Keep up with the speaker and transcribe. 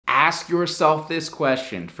ask yourself this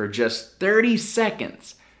question for just 30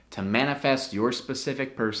 seconds to manifest your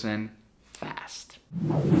specific person fast.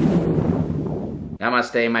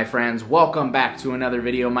 Namaste, my friends. Welcome back to another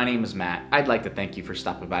video. My name is Matt. I'd like to thank you for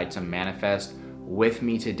stopping by to manifest with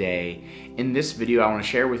me today. In this video, I want to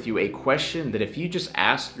share with you a question that if you just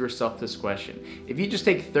ask yourself this question, if you just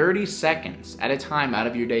take 30 seconds at a time out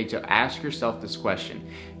of your day to ask yourself this question,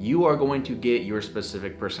 you are going to get your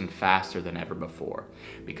specific person faster than ever before.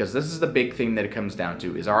 Because this is the big thing that it comes down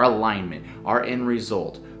to, is our alignment, our end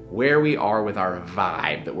result, where we are with our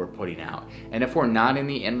vibe that we're putting out. And if we're not in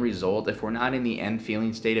the end result, if we're not in the end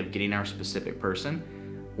feeling state of getting our specific person,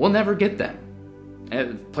 we'll never get them.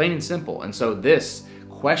 Plain and simple. And so this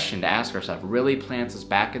question to ask ourselves really plants us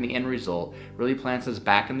back in the end result, really plants us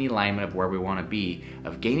back in the alignment of where we want to be,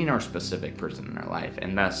 of gaining our specific person in our life.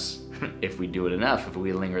 And thus, if we do it enough, if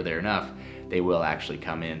we linger there enough, they will actually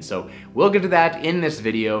come in. So we'll get to that in this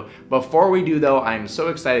video. Before we do though, I'm so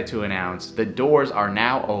excited to announce the doors are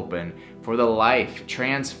now open for the life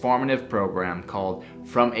transformative program called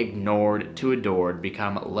From Ignored to Adored,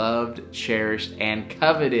 Become Loved, Cherished, and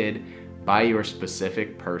Coveted by your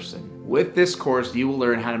specific person. With this course, you will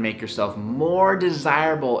learn how to make yourself more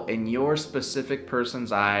desirable in your specific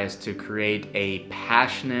person's eyes to create a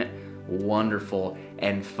passionate, wonderful,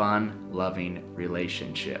 and fun-loving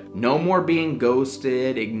relationship. No more being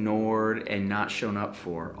ghosted, ignored, and not shown up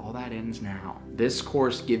for. All that ends now. This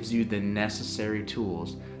course gives you the necessary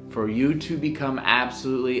tools for you to become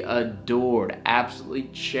absolutely adored, absolutely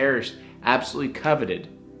cherished, absolutely coveted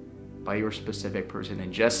by your specific person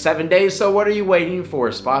in just 7 days. So what are you waiting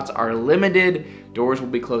for? Spots are limited. Doors will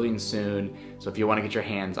be closing soon. So if you want to get your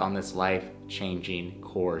hands on this life-changing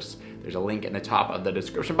course, there's a link in the top of the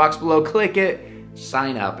description box below. Click it,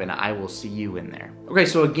 sign up, and I will see you in there. Okay,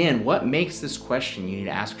 so again, what makes this question you need to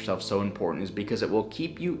ask yourself so important is because it will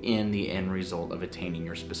keep you in the end result of attaining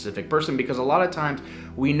your specific person. Because a lot of times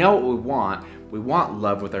we know what we want. We want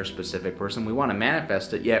love with our specific person. We want to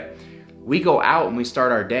manifest it, yet we go out and we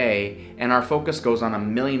start our day and our focus goes on a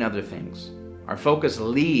million other things. Our focus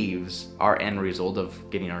leaves our end result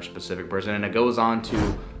of getting our specific person and it goes on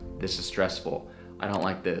to, this is stressful, I don't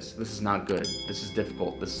like this is not good, this is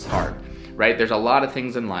difficult, this is hard, right? There's a lot of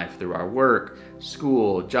things in life through our work,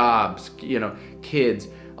 school, jobs, kids,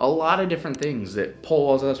 a lot of different things that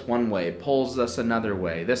pulls us one way, pulls us another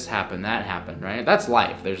way. This happened, that happened, right? That's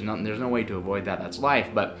life. There's no way to avoid that. That's life.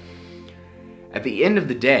 But at the end of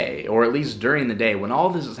the day, or at least during the day, when all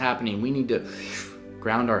this is happening, we need to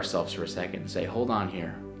ground ourselves for a second and say, hold on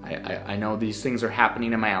here. I know these things are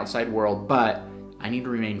happening in my outside world, but I need to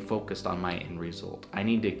remain focused on my end result. I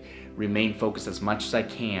need to remain focused as much as I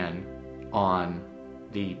can on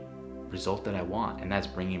the result that I want, and that's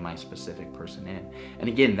bringing my specific person in. And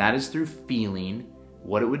again, that is through feeling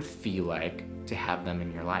what it would feel like to have them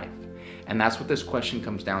in your life. And that's what this question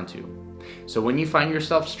comes down to. So when you find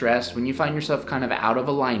yourself stressed, when you find yourself kind of out of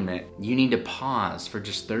alignment, you need to pause for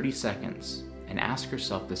just 30 seconds and ask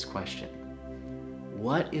yourself this question.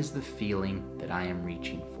 What is the feeling that I am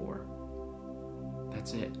reaching for?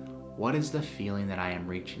 That's it. What is the feeling that I am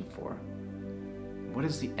reaching for? What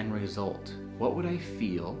is the end result? What would I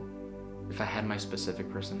feel if I had my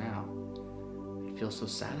specific person now? I'd feel so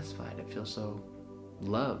satisfied. I'd feel so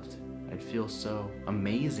loved. I'd feel so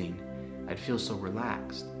amazing. I'd feel so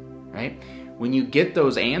relaxed. Right? When you get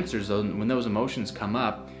those answers, when those emotions come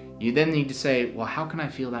up, you then need to say, well, how can I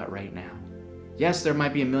feel that right now? Yes, there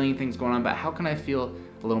might be a million things going on, but how can I feel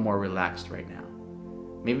a little more relaxed right now?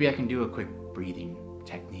 Maybe I can do a quick breathing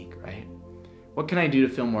technique, right? What can I do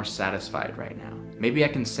to feel more satisfied right now? Maybe I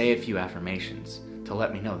can say a few affirmations to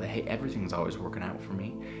let me know that, hey, everything's always working out for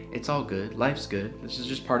me. It's all good. Life's good. This is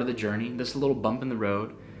just part of the journey. This is a little bump in the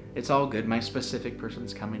road. It's all good. My specific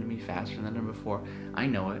person's coming to me faster than ever before. I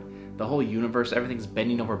know it. The whole universe, everything's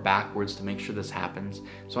bending over backwards to make sure this happens.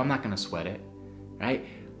 So I'm not going to sweat it, right?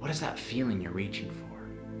 What is that feeling you're reaching for?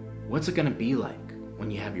 What's it going to be like when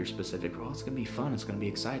you have your specific role? It's going to be fun. It's going to be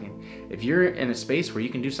exciting. If you're in a space where you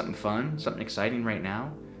can do something fun, something exciting right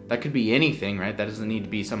now, that could be anything, right? That doesn't need to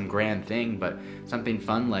be some grand thing, but something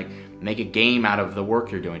fun like make a game out of the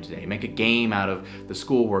work you're doing today. Make a game out of the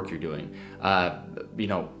school work you're doing.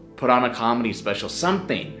 Put on a comedy special,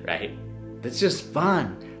 something, right? That's just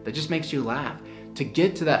fun. That just makes you laugh. To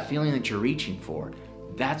get to that feeling that you're reaching for,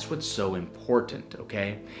 that's what's so important,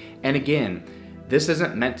 okay? And again, this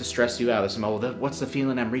isn't meant to stress you out. This is, well, what's the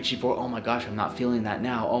feeling I'm reaching for? Oh my gosh, I'm not feeling that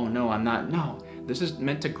now. Oh no, I'm not. No, this is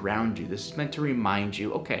meant to ground you. This is meant to remind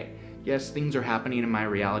you, okay, yes, things are happening in my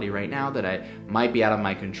reality right now that I might be out of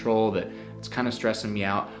my control, that it's kind of stressing me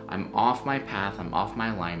out. I'm off my path, I'm off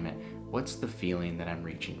my alignment, What's the feeling that I'm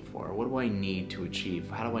reaching for? What do I need to achieve?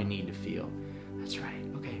 How do I need to feel? That's right.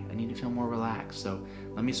 Okay, I need to feel more relaxed. So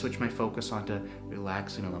let me switch my focus onto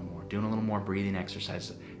relaxing a little more, doing a little more breathing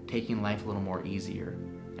exercises, taking life a little more easier,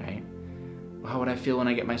 right? How would I feel when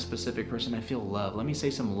I get my specific person? I feel love. Let me say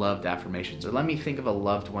some loved affirmations, or let me think of a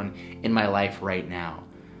loved one in my life right now.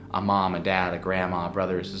 A mom, a dad, a grandma, a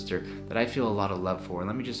brother, a sister that I feel a lot of love for. And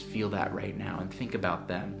let me just feel that right now and think about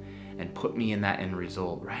them and put me in that end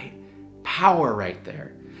result, right? Power right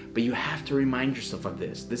there. But you have to remind yourself of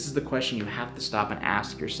this. This is the question you have to stop and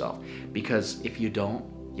ask yourself, because if you don't,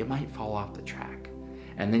 you might fall off the track.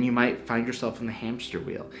 And then you might find yourself in the hamster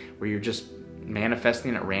wheel where you're just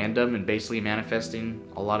manifesting at random and basically manifesting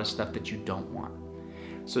a lot of stuff that you don't want.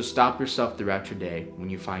 So stop yourself throughout your day when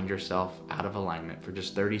you find yourself out of alignment for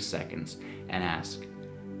just 30 seconds and ask,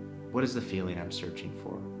 what is the feeling I'm searching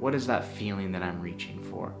for? What is that feeling that I'm reaching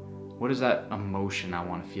for? What is that emotion I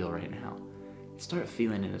want to feel right now? Start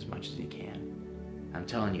feeling it as much as you can. I'm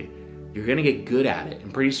telling you, you're going to get good at it,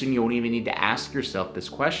 and pretty soon you won't even need to ask yourself this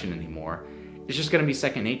question anymore. It's just going to be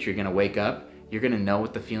second nature. You're going to wake up, you're going to know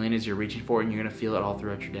what the feeling is you're reaching for, and you're going to feel it all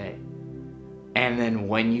throughout your day. And then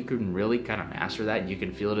when you can really kind of master that, you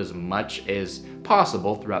can feel it as much as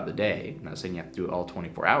possible throughout the day. I'm not saying you have to do it all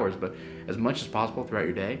 24 hours, but as much as possible throughout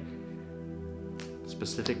your day.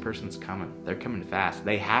 Specific person's coming. They're coming fast.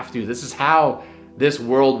 They have to. This is how this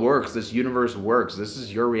world works. This universe works. This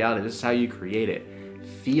is your reality. This is how you create it.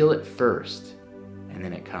 Feel it first, and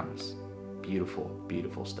then it comes. Beautiful,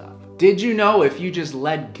 beautiful stuff. Did you know if you just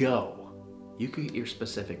let go, you could get your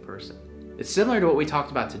specific person? It's similar to what we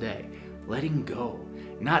talked about today. Letting go,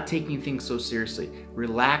 not taking things so seriously,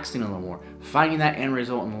 relaxing a little more, finding that end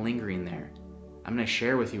result and lingering there. I'm going to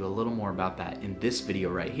share with you a little more about that in this video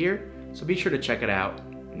right here, so be sure to check it out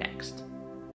next.